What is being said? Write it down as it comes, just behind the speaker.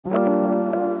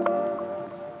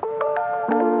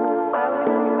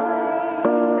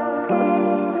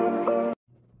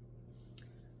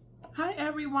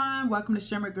Welcome to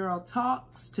Shimmer Girl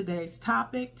Talks. Today's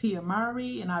topic, Tia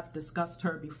Mowry, and I've discussed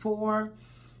her before.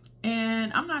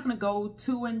 And I'm not going to go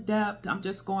too in depth. I'm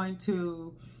just going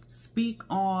to speak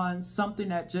on something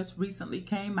that just recently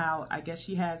came out. I guess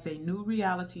she has a new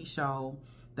reality show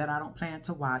that I don't plan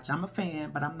to watch. I'm a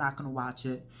fan, but I'm not going to watch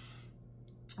it.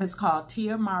 It's called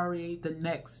Tia Mowry, The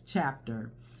Next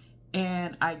Chapter.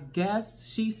 And I guess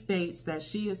she states that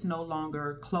she is no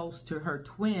longer close to her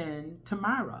twin,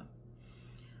 Tamara.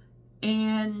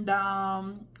 And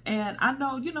I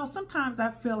know, sometimes I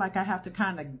feel like I have to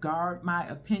kind of guard my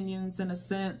opinions in a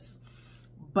sense,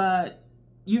 but,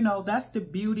 that's the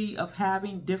beauty of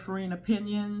having differing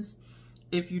opinions.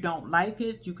 If you don't like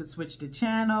it, you could switch the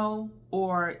channel,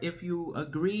 or if you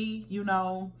agree,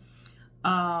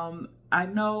 I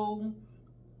know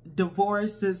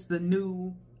divorce is the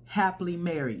new happily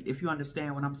married, if you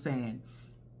understand what I'm saying.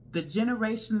 The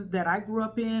generation that I grew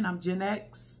up in, I'm Gen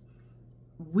X,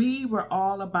 we were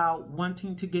all about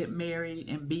wanting to get married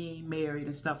and being married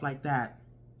and stuff like that.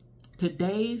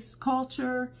 Today's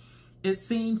culture, it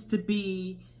seems to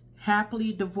be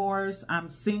happily divorced. I'm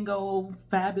single,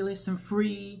 fabulous, and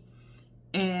free.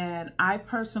 And I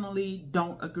personally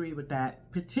don't agree with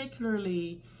that,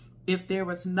 particularly if there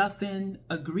was nothing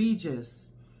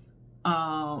egregious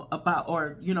about,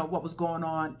 or, what was going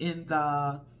on in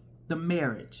the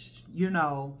marriage,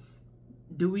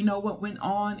 Do we know what went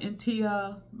on in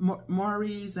Tia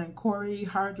Mowry's and Corey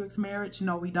Hardrick's marriage?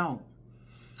 No, we don't.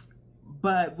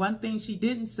 But one thing she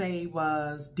didn't say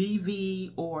was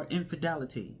DV or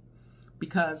infidelity,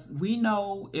 because we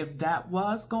know if that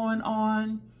was going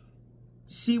on,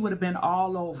 she would have been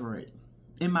all over it,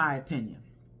 in my opinion.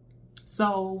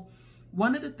 So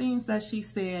one of the things that she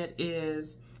said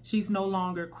is she's no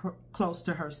longer close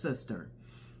to her sister.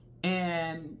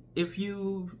 And if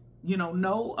you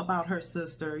know about her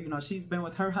sister, she's been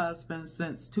with her husband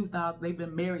since 2000. They've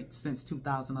been married since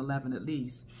 2011 at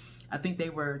least. I think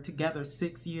they were together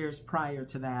 6 years prior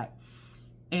to that.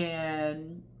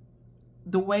 And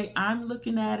the way I'm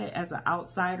looking at it as an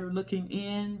outsider looking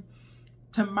in,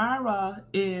 Tamara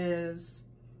is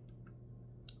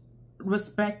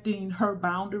respecting her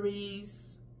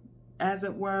boundaries, as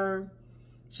it were.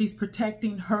 She's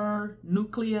protecting her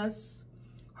nucleus,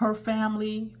 her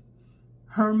family,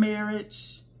 her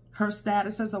marriage, her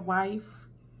status as a wife.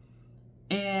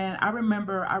 And I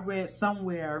remember I read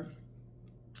somewhere,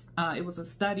 it was a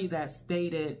study that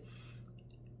stated,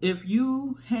 if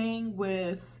you hang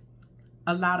with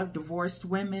a lot of divorced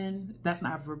women, that's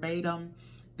not verbatim,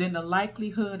 then the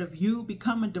likelihood of you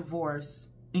becoming divorced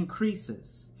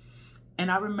increases. And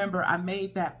I remember I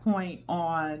made that point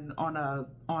online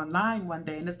one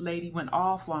day, and this lady went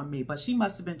off on me, but she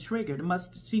must have been triggered.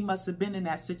 She must have been in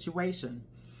that situation.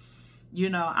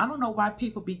 I don't know why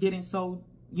people be getting so,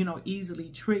 easily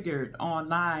triggered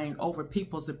online over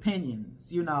people's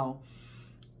opinions,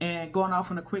 and going off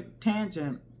on a quick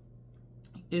tangent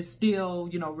is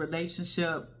still,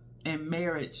 relationship and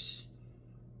marriage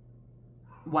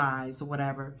wise or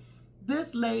whatever.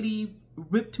 This lady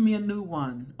ripped me a new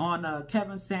one on a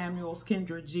Kevin Samuels,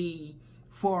 Kendra G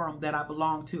forum that I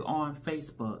belong to on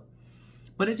Facebook.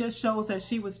 But it just shows that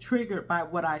she was triggered by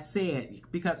what I said,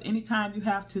 because anytime you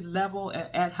have to level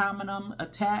ad hominem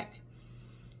attack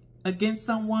against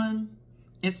someone,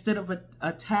 instead of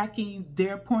attacking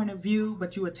their point of view,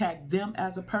 but you attack them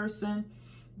as a person,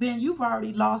 then you've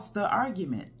already lost the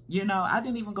argument. I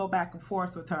didn't even go back and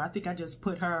forth with her. I think I just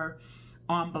put her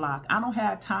on block. I don't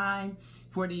have time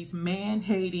for these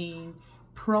man-hating,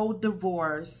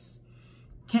 pro-divorce,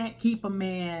 can't keep a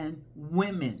man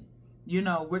women.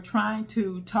 We're trying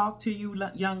to talk to you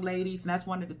young ladies, and that's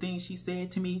one of the things she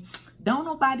said to me. Don't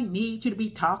nobody need you to be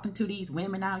talking to these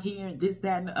women out here and this,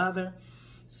 that, and the other.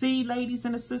 See, ladies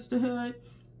in the sisterhood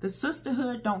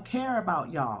don't care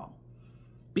about y'all,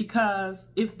 because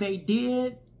if they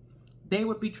did, they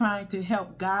would be trying to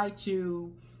help guide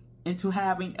you into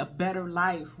having a better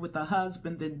life with a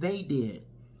husband than they did,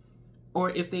 or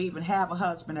if they even have a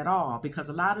husband at all. Because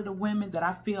a lot of the women that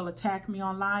I feel attack me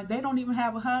online, they don't even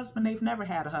have a husband. They've never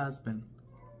had a husband.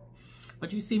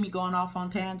 But you see me going off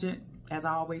on tangent, as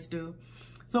I always do.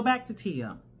 So back to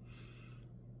Tia.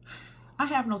 I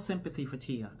have no sympathy for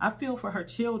Tia. I feel for her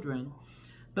children.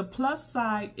 The plus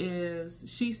side is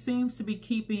she seems to be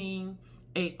keeping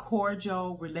a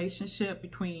cordial relationship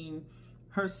between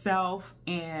herself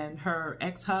and her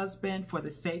ex-husband for the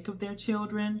sake of their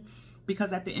children,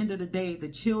 because at the end of the day, the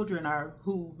children are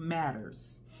who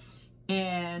matters.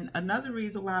 And another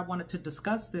reason why I wanted to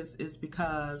discuss this is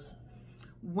because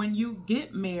when you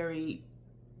get married,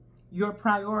 your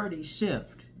priorities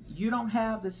shift. You don't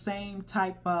have the same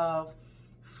type of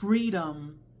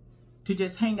freedom to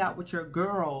just hang out with your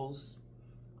girls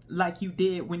like you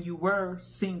did when you were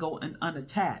single and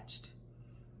unattached.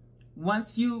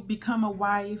 Once you become a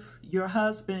wife, your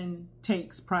husband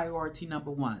takes priority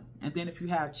number one. And then if you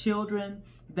have children,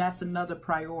 that's another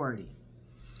priority.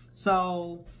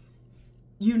 So,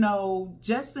 you know,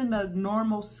 just in the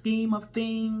normal scheme of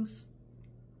things,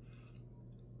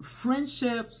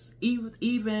 friendships,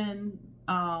 even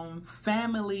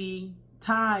family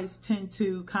ties tend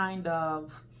to kind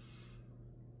of,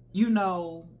 you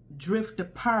know, drift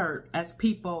apart as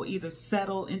people either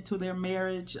settle into their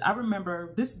marriage. I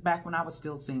remember, this is back when I was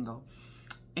still single,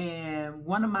 and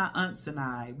one of my aunts and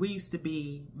I, we used to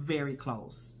be very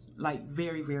close, like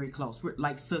very, very close. We're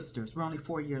like sisters. We're only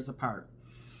 4 years apart.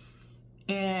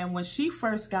 And when she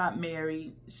first got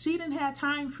married, she didn't have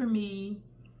time for me,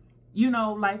 you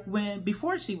know, like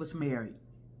before she was married.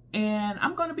 And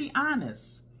I'm going to be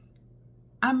honest,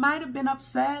 I might have been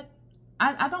upset.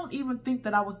 I don't even think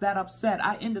that I was that upset.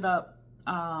 I ended up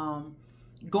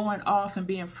going off and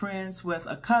being friends with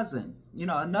a cousin, you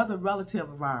know, another relative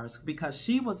of ours, because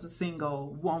she was a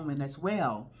single woman as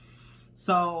well.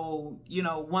 So, you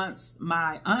know, once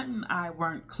my aunt and I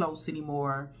weren't close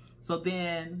anymore, so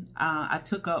then I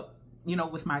took up, you know,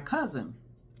 with my cousin.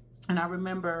 And I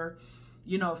remember,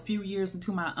 you know, a few years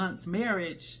into my aunt's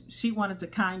marriage, she wanted to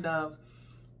kind of,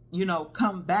 you know,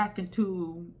 come back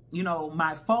into, you know,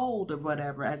 my fold or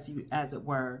whatever, as it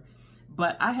were.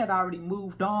 But I had already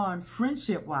moved on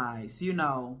friendship wise, you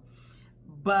know.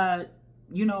 But,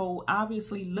 you know,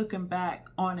 obviously looking back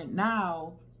on it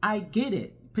now, I get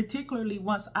it. Particularly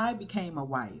once I became a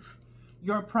wife,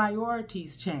 your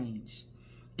priorities change.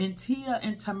 In Tia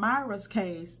and Tamara's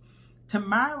case,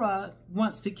 Tamara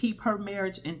wants to keep her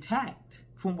marriage intact,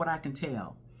 from what I can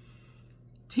tell.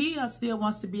 Tia still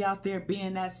wants to be out there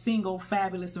being that single,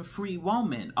 fabulous, and free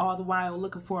woman, all the while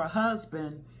looking for a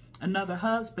husband, another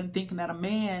husband, thinking that a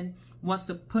man wants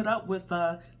to put up with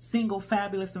a single,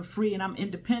 fabulous, and free, and I'm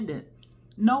independent.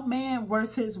 No man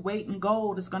worth his weight in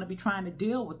gold is going to be trying to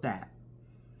deal with that.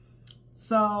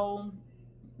 So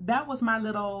that was my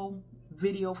little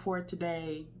video for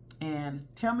today. And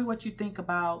tell me what you think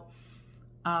about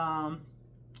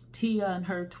Tia and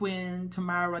her twin,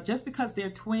 Tamara. Just because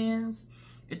they're twins,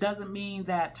 it doesn't mean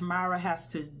that Tamara has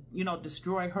to, you know,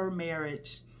 destroy her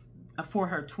marriage for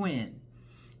her twin.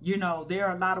 You know, there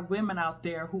are a lot of women out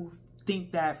there who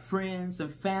think that friends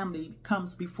and family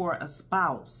comes before a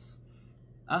spouse,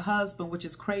 a husband, which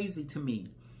is crazy to me,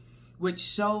 which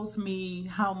shows me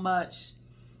how much,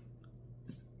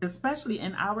 especially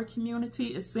in our community,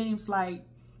 it seems like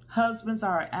husbands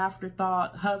are an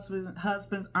afterthought.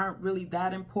 Husbands aren't really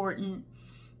that important.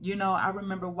 You know, I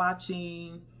remember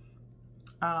watching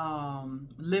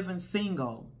Living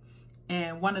Single,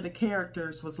 and one of the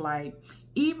characters was like,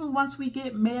 even once we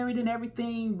get married and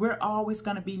everything, we're always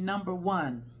going to be number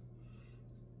one.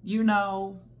 You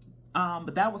know,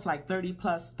 but that was like 30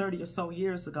 or so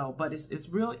years ago. But it's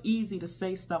real easy to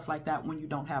say stuff like that when you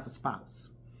don't have a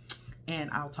spouse. And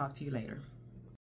I'll talk to you later.